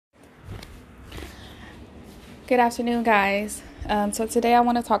Good afternoon, guys. So today I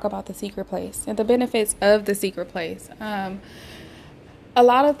want to talk about the secret place and the benefits of the secret place. A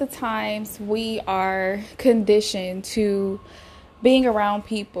lot of the times we are conditioned to being around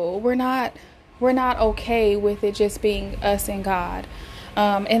people. We're not okay with it just being us and God.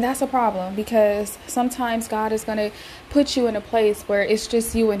 And that's a problem because sometimes God is going to put you in a place where it's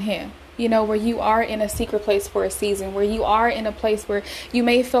just you and Him. You know, where you are in a secret place for a season, where you are in a place where you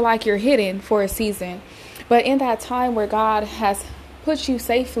may feel like you're hidden for a season. But in that time where God has put you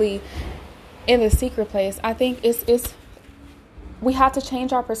safely in the secret place, I think we have to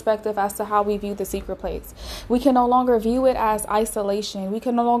change our perspective as to how we view the secret place. We can no longer view it as isolation. We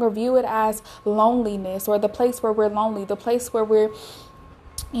can no longer view it as loneliness or the place where we're lonely, the place where we're,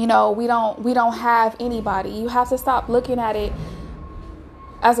 we don't have anybody. You have to stop looking at it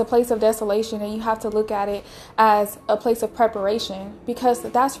as a place of desolation, and you have to look at it as a place of preparation, because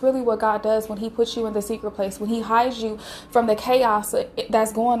that's really what God does when He puts you in the secret place, when He hides you from the chaos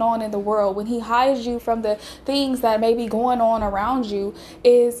that's going on in the world, when He hides you from the things that may be going on around you,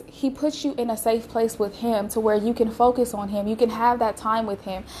 is He puts you in a safe place with Him to where you can focus on Him, you can have that time with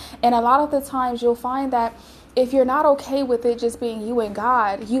Him. And a lot of the times you'll find that if you're not okay with it just being you and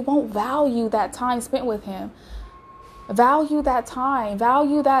God, you won't value that time spent with Him. Value that time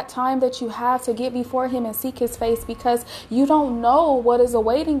that you have to get before Him and seek His face, because you don't know what is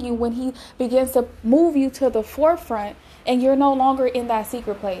awaiting you when He begins to move you to the forefront and you're no longer in that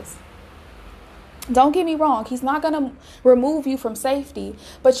secret place. Don't get me wrong. He's not going to remove you from safety,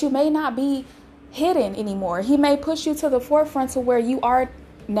 but you may not be hidden anymore. He may push you to the forefront to where you are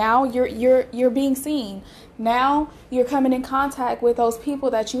now. You're being seen. Now you're coming in contact with those people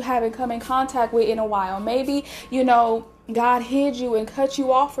that you haven't come in contact with in a while. Maybe, God hid you and cut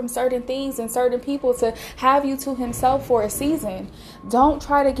you off from certain things and certain people to have you to Himself for a season. Don't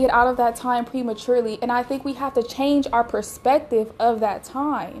try to get out of that time prematurely. And I think we have to change our perspective of that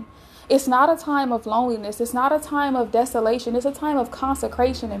time. It's not a time of loneliness. It's not a time of desolation. It's a time of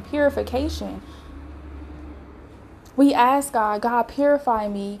consecration and purification. We ask God, purify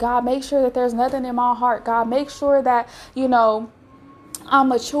me. God, make sure that there's nothing in my heart. God, make sure that, I'm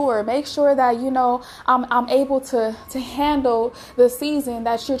mature. Make sure that, I'm able to handle the season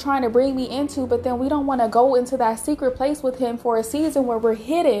that you're trying to bring me into. But then we don't want to go into that secret place with Him for a season where we're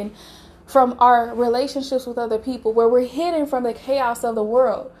hidden from our relationships with other people, where we're hidden from the chaos of the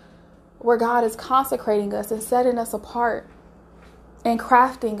world, where God is consecrating us and setting us apart and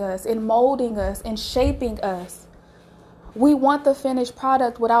crafting us and molding us and shaping us. We want the finished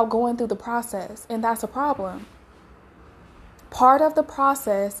product without going through the process, and that's a problem. Part of the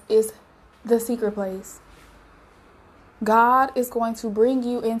process is the secret place. God is going to bring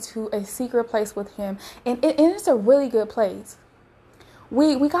you into a secret place with Him, and it's a really good place.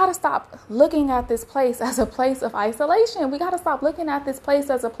 We got to stop looking at this place as a place of isolation. We got to stop looking at this place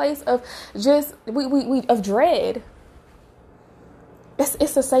as a place of just of dread.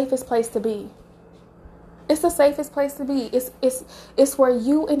 It's the safest place to be. It's the safest place to be. It's where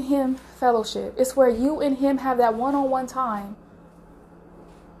you and Him fellowship. It's where you and Him have that one-on-one time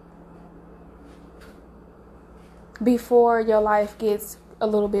before your life gets a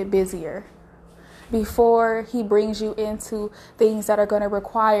little bit busier, before He brings you into things that are going to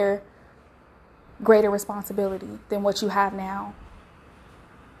require greater responsibility than what you have now.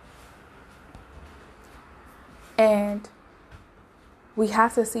 And we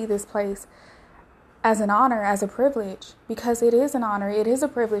have to see this place as an honor, as a privilege, because it is an honor. It is a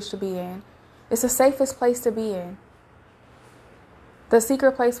privilege to be in. It's the safest place to be in. The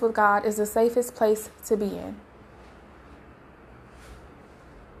secret place with God is the safest place to be in.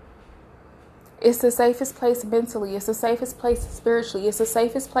 It's the safest place mentally. It's the safest place spiritually. It's the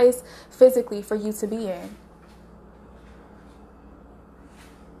safest place physically for you to be in.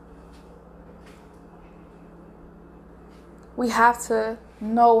 We have to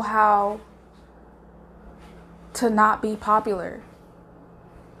know how to not be popular.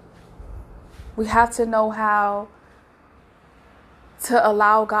 We have to know how to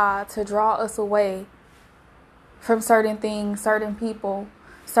allow God to draw us away from certain things, certain people,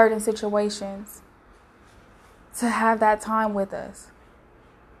 certain situations, to have that time with us,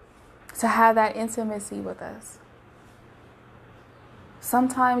 to have that intimacy with us.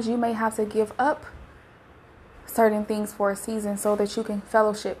 Sometimes you may have to give up certain things for a season so that you can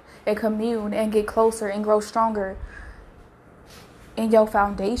fellowship and commune and get closer and grow stronger in your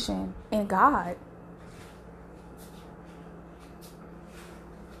foundation in God.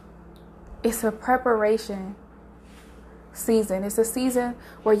 It's a preparation season. It's a season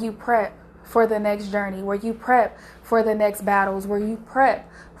where you prep for the next journey, where you prep for the next battles, where you prep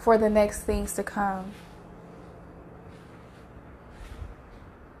for the next things to come.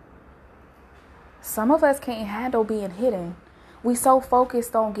 Some of us can't handle being hidden. We so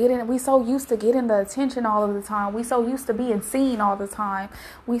focused on we so used to getting the attention all of the time. We so used to being seen all the time.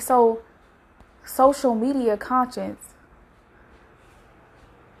 We so social media conscious.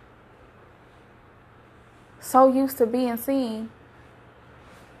 So used to being seen.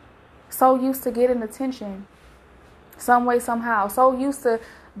 So used to getting attention. Some way, somehow. So used to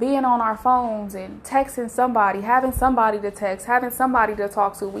being on our phones and texting somebody, having somebody to text, having somebody to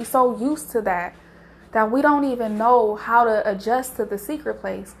talk to. We so used to that we don't even know how to adjust to the secret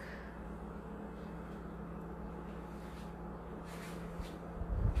place.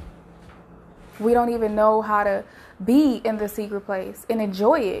 We don't even know how to be in the secret place and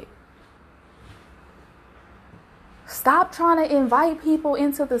enjoy it. Stop trying to invite people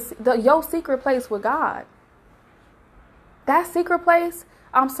into your secret place with God. That secret place,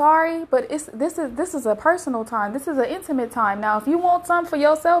 I'm sorry, but this is a personal time. This is an intimate time. Now, if you want something for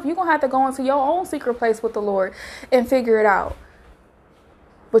yourself, you're going to have to go into your own secret place with the Lord and figure it out.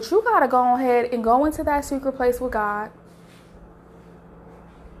 But you got to go ahead and go into that secret place with God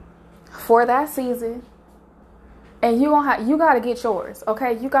for that season. And you got to get yours,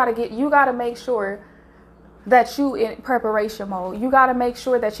 okay? You got to make sure that you in preparation mode. You got to make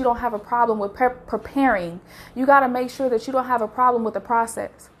sure that you don't have a problem with preparing. You got to make sure that you don't have a problem with the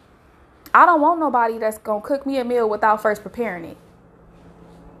process. I don't want nobody that's going to cook me a meal without first preparing it.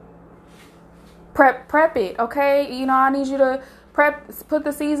 Prep it, okay? You know, I need you to put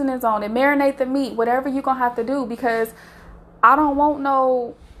the seasonings on it, marinate the meat, whatever you're going to have to do, because I don't want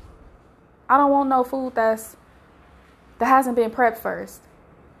no food that hasn't been prepped first.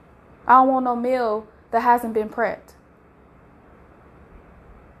 I don't want no meal that hasn't been prepped.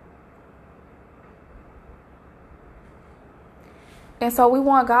 And so we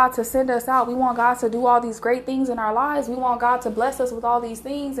want God to send us out. We want God to do all these great things in our lives. We want God to bless us with all these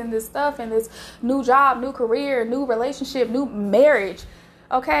things and this stuff and this new job, new career, new relationship, new marriage.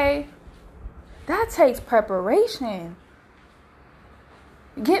 Okay? That takes preparation.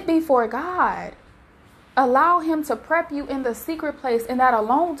 Get before God. Allow him to prep you in the secret place, in that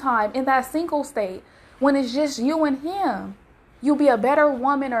alone time, in that single state. When it's just you and him, you'll be a better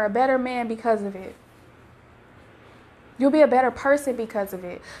woman or a better man because of it. You'll be a better person because of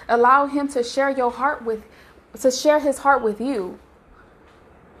it. Allow him to share his heart with you.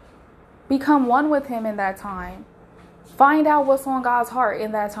 Become one with him in that time. Find out what's on God's heart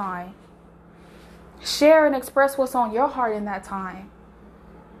in that time. Share and express what's on your heart in that time.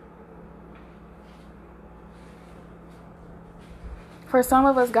 For some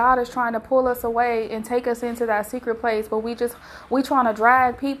of us, God is trying to pull us away and take us into that secret place, but we trying to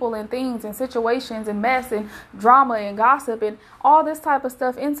drag people and things and situations and mess and drama and gossip and all this type of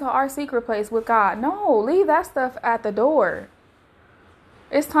stuff into our secret place with God. No, leave that stuff at the door.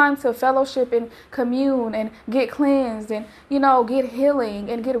 It's time to fellowship and commune and get cleansed and, get healing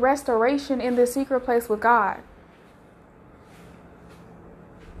and get restoration in the secret place with God.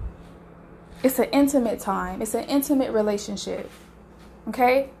 It's an intimate time. It's an intimate relationship.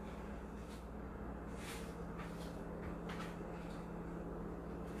 Okay?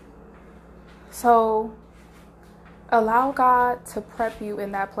 So allow God to prep you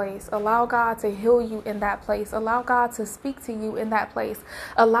in that place. Allow God to heal you in that place. Allow God to speak to you in that place.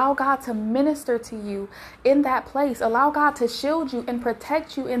 Allow God to minister to you in that place. Allow God to shield you and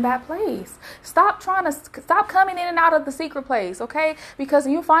protect you in that place. Stop coming in and out of the secret place, okay? Because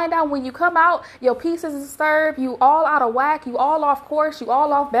you find out when you come out, your peace is disturbed, you all out of whack, you all off course, you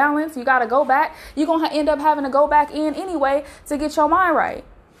all off balance, you got to go back. You're going to end up having to go back in anyway to get your mind right.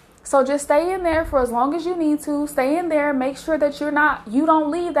 So just stay in there for as long as you need to. Stay in there. Make sure that you don't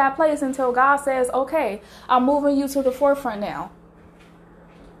leave that place until God says, okay, I'm moving you to the forefront now.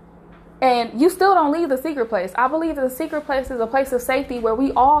 And you still don't leave the secret place. I believe that the secret place is a place of safety where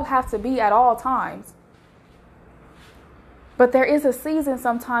we all have to be at all times. But there is a season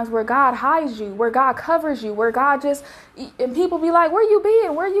sometimes where God hides you, where God covers you, where God and people be like, where you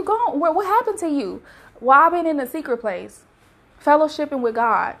been? Where you going? What happened to you? Well, I've been in the secret place, fellowshipping with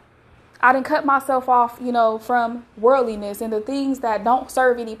God. I didn't cut myself off, from worldliness and the things that don't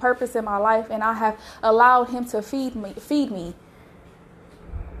serve any purpose in my life. And I have allowed him to feed me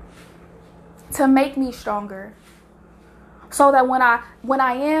to make me stronger. So that when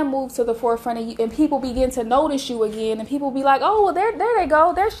I am moved to the forefront and people begin to notice you again and people be like, oh, well, there they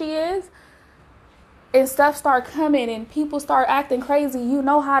go. There she is. And stuff start coming and people start acting crazy. You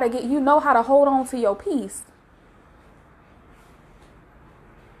know how to hold on to your peace.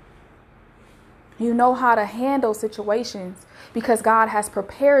 You know how to handle situations because God has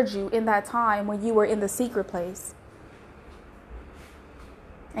prepared you in that time when you were in the secret place.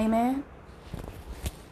 Amen.